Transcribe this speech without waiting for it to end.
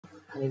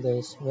Hi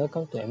guys,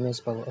 welcome to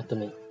MS Power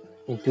Automate.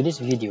 In today's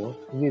video,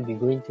 we will be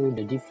going through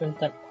the different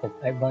type of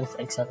advanced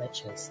Excel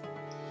actions.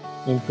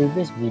 In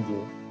previous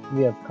video,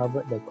 we have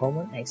covered the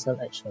common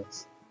Excel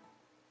actions.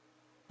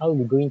 I will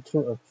be going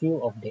through a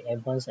few of the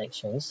advanced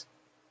actions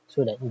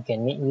so that you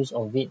can make use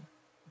of it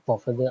for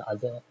further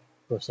other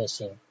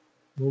processing.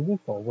 Moving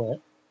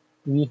forward,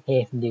 we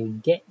have the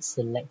get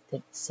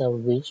selected cell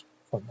range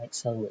from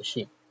Excel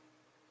worksheet.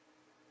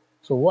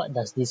 So what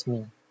does this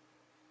mean?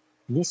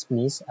 This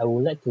means I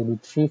would like to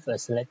retrieve a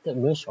selected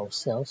range of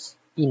cells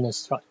in a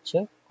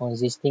structure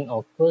consisting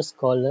of first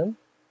column,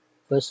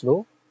 first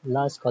row,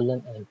 last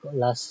column and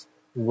last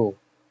row.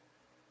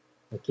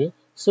 Okay,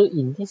 so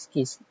in this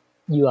case,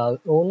 you are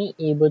only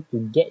able to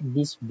get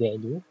this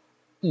value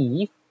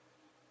if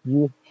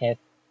you have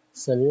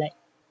select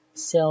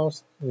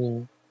cells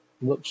in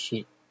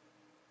worksheet.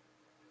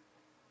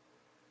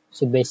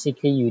 So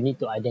basically, you need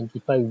to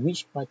identify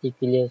which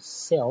particular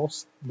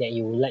cells that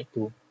you would like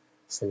to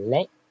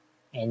select,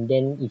 and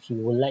then if you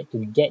would like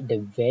to get the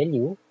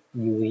value,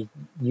 you will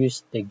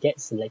use the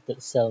get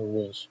selected cell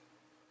range.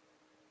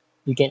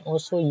 You can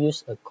also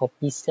use a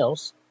copy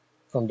cells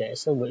from the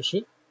Excel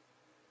worksheet,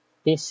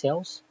 paste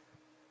cells.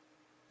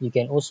 You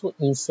can also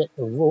insert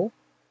a row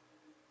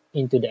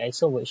into the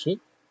Excel worksheet.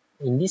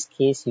 In this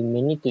case, you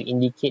may need to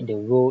indicate the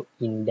row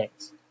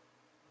index.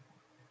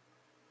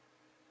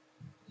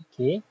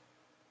 Okay.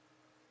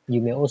 You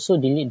may also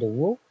delete the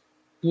row,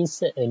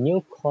 insert a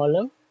new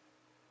column,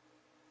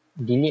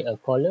 delete a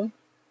column,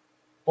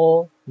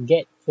 or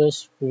get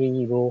first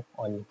free row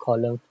on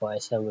column for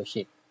Excel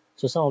worksheet.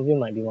 So some of you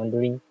might be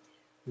wondering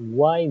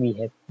why we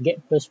have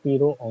get first free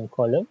row on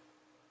column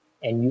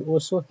and you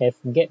also have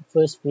get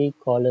first free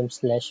column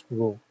slash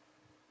row.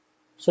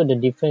 So the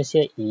difference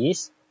here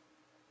is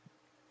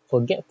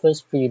for get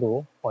first free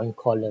row on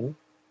column,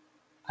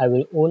 I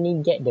will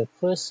only get the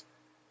first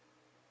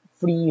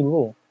free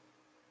row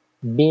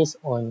based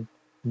on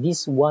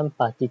this one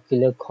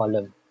particular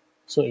column.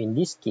 So in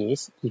this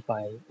case, if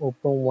I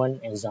open one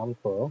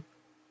example,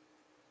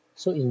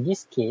 so in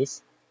this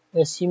case,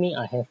 assuming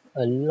I have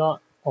a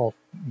lot of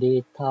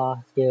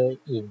data here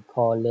in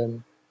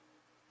column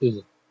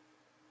A,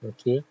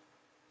 okay,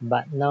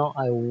 but now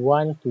I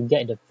want to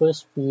get the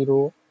first free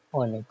row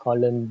on a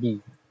column B.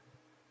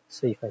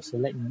 So if I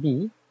select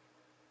B,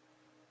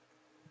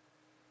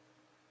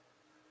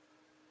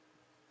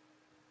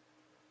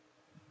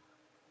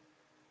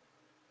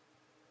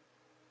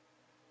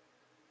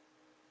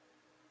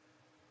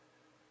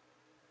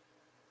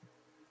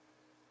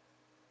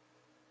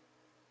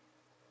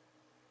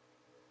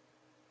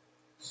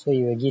 so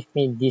you will give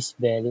me this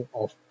value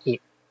of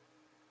 8.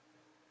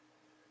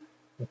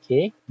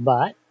 Okay,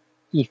 but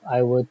if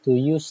I were to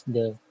use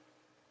the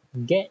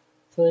get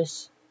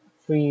first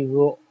free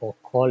row or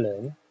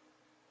column,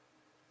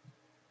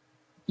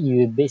 it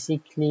will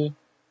basically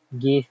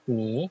give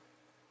me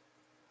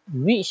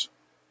which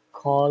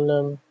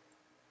column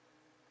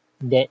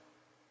that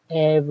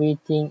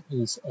everything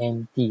is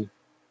empty.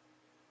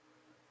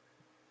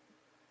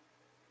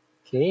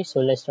 Okay,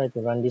 so let's try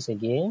to run this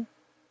again.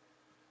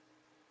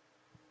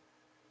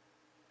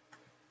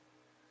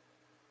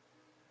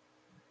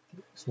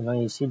 So now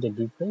you see the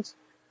difference.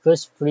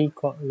 First free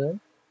column,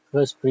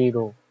 first free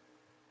row.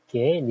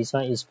 Okay, this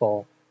one is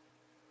for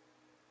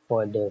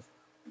the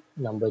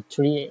number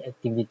 3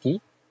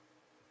 activity.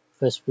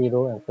 First free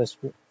row and first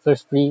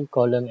free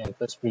column and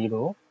first free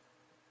row,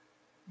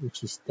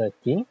 which is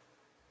 13.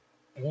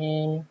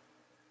 And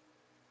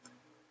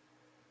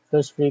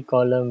first free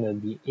column will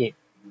be 8.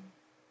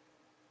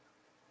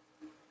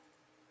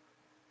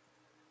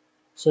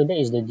 So that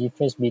is the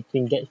difference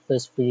between get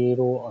first free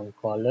row on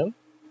column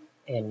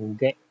and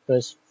get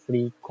first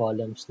free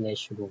column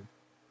slash row.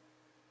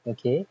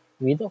 Okay,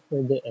 without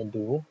further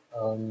ado,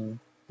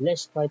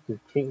 let's try to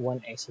create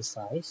one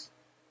exercise.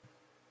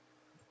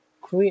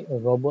 Create a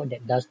robot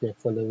that does the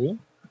following.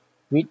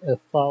 Read a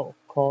file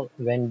called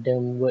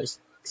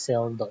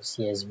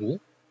randomwordsexcel.csv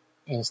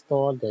and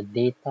store the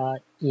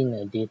data in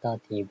a data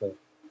table.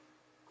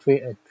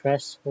 Create a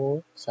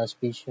threshold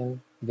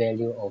suspicion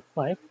value of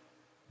 5.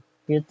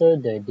 Filter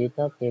the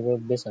data table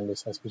based on the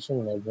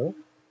suspicion level.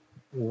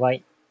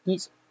 Write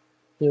each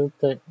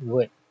filtered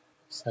word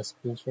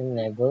suspicion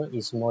level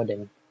is more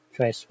than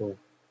threshold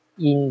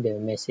in the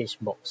message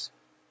box.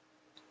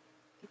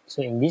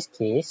 So in this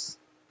case,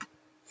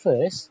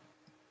 first,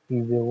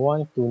 we will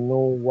want to know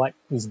what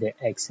is the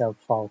Excel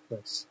file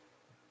first.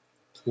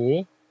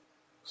 Okay,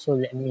 so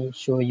let me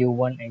show you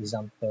one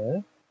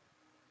example.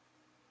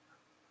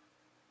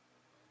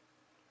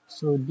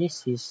 So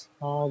this is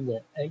how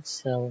the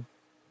Excel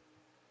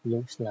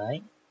looks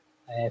like.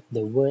 I have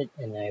the word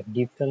and I have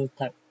different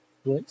type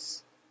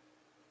words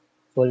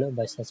followed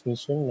by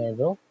suspicion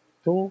level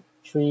 2,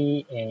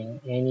 3 and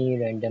any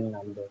random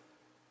number.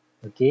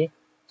 Okay,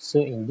 so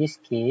in this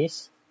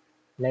case,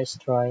 let's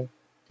try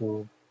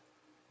to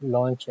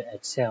launch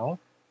Excel.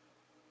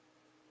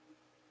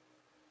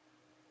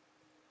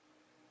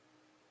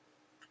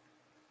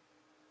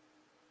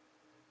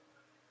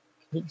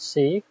 Click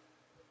save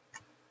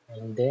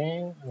And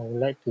then I would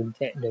like to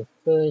get the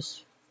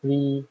first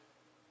free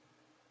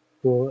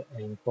row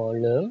and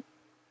column,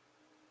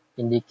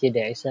 indicate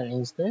the Excel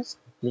instance,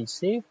 click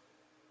Save.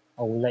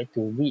 I would like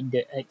to read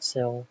the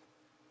Excel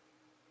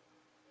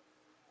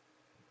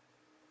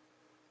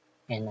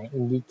and I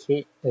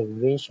indicate a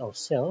range of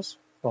cells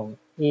from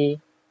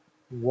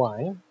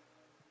A1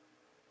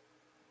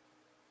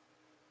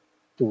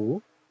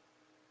 to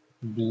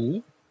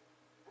B,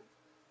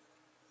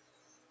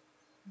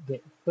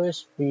 get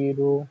first free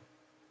row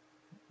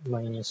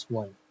minus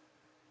 1.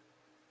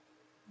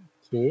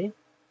 Okay,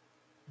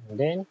 and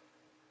then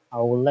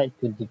I would like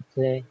to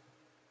declare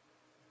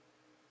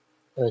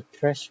a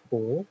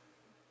threshold,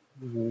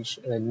 which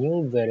a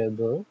new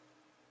variable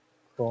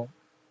called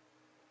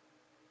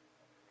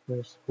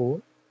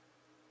threshold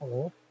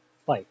of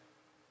 5.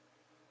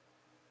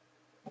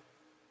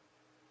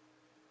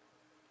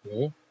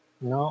 Okay,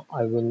 now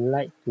I would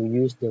like to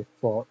use the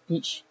for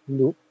each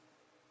loop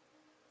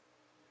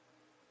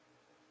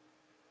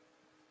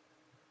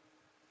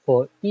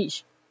for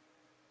each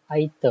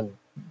item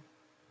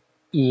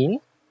in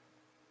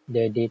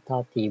the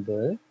data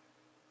table.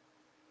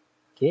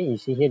 Okay, you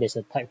see here there's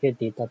a type here,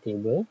 data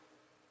table,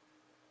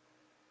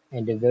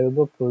 and the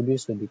variable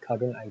produced will be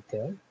current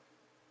item.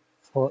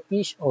 For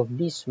each of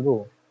these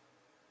row,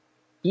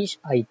 each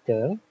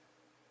item,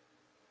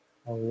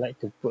 I would like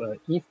to put an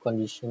if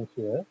condition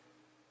here.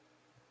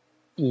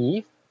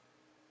 If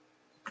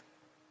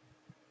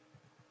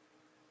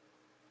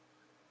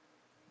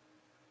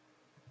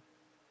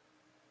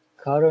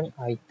current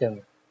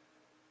item,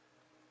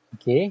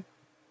 okay,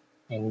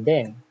 and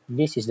then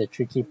this is the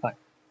tricky part.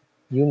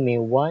 You may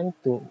want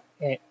to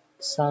add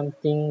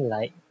something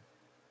like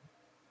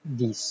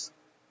this.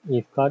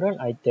 If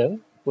current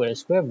item, put a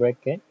square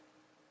bracket,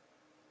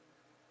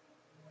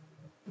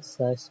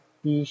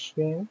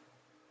 suspicion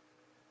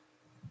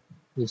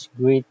is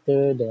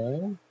greater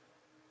than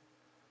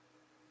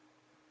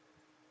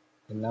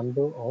the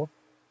number of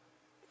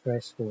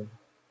threshold.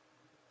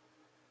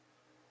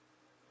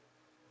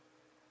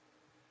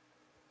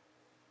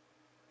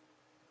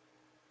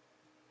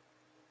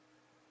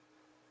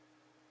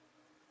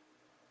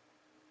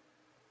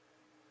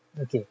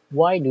 Okay,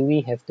 why do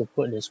we have to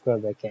put the square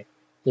bracket?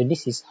 So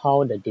this is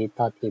how the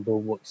data table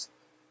works.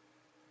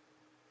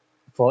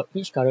 For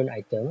each current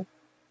item,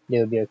 there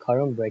will be a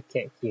current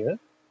bracket here.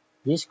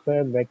 This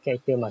square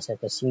bracket here must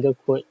have a single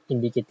quote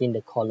indicating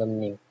the column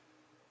name.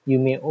 You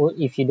may,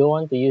 if you don't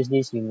want to use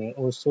this, you may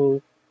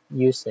also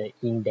use an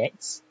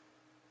index,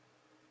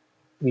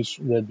 which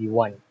will be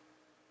 1.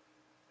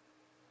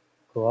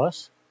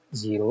 Cross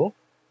 0,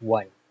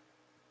 1.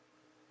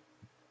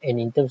 And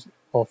in terms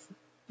of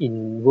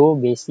in row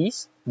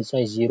basis, this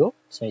one is 0,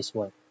 this one is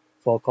 1.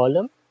 For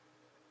column,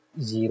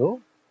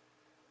 0,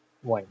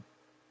 1.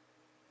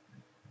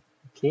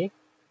 Okay,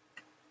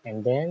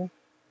 and then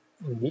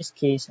in this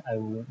case, I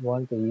would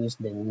want to use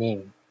the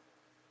name.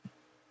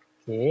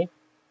 Okay,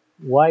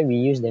 why we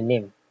use the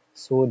name?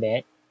 So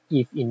that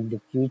if in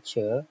the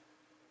future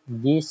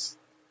this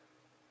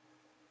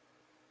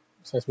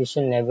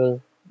suspicion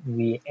level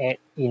we add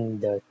in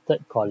the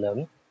third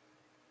column,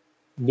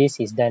 this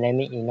is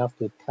dynamic enough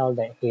to tell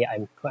that hey,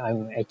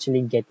 I'm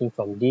actually getting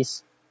from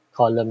this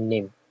column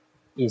name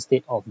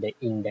instead of the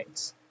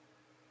index.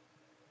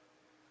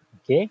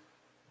 Okay,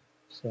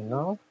 so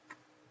now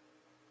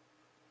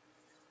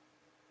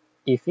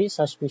if its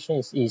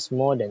suspicion is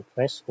more than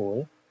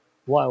threshold,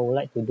 what I would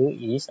like to do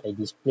is I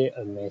display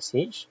a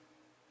message.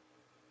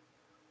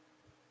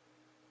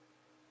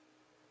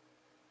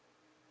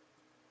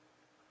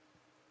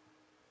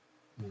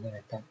 I'm going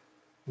to type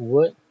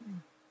word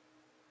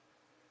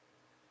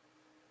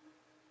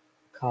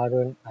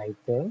current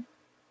item.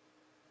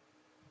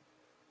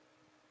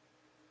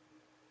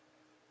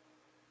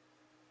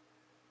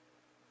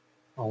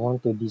 I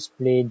want to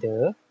display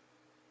the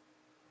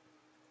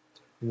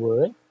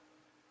word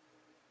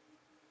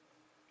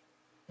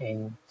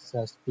and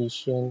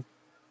suspicion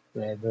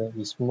level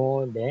is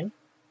more than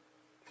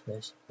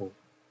threshold.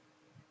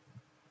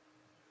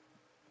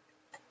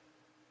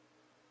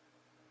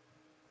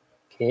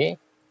 Okay,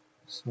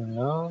 so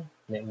now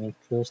let me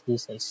close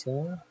this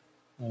Excel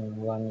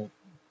and run it.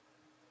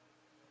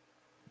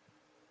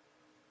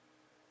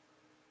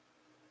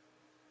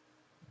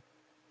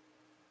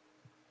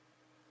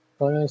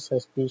 Current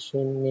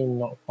suspicion name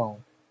not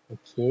found.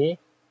 Okay,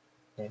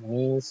 that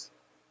means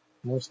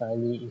most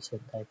likely is a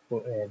typo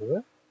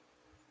error.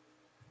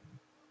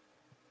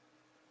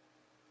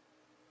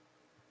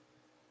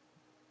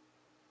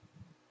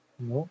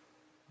 No.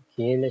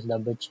 Okay, let's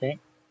double check.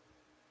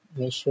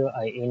 Make sure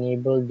I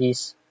enable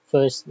this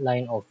first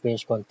line of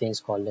range contains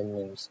column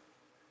names.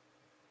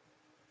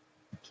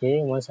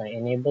 Okay, once I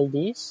enable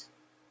this,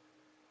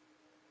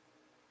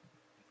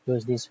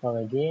 close this file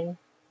again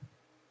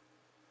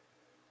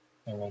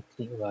and I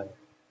click run.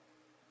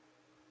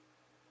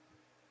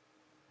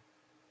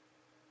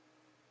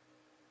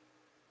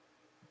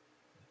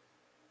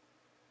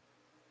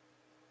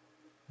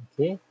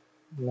 Okay,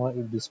 now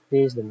it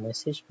displays the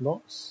message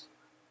box.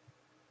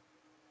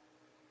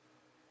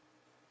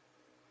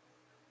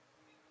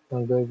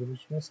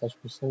 Congratulations,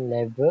 suspicion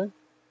level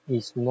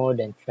is more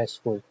than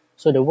threshold.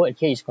 So the word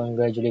here is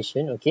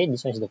congratulation. Okay,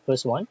 this one is the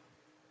first one.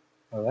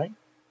 Alright,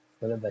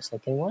 followed by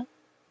second one.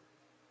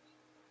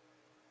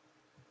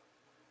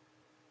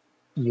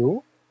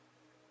 You,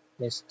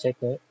 let's check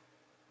it.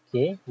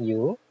 Okay,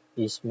 you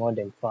is more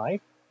than 5.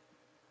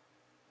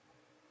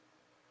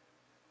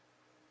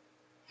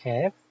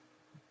 Have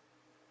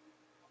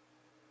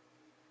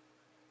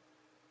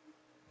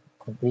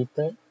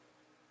completed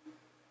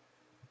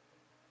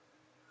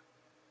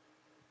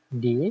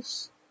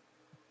this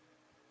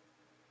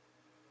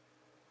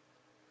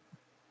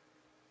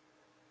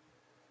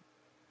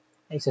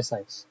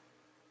exercise.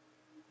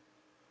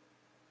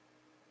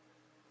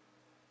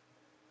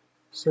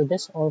 So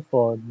that's all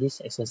for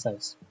this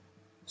exercise.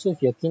 So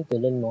if you're keen to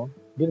learn more,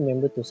 do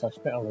remember to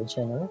subscribe our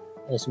channel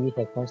as we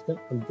have constant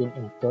update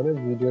and tutorial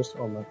videos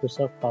on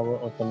Microsoft Power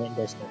Automate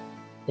Desktop.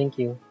 Thank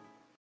you.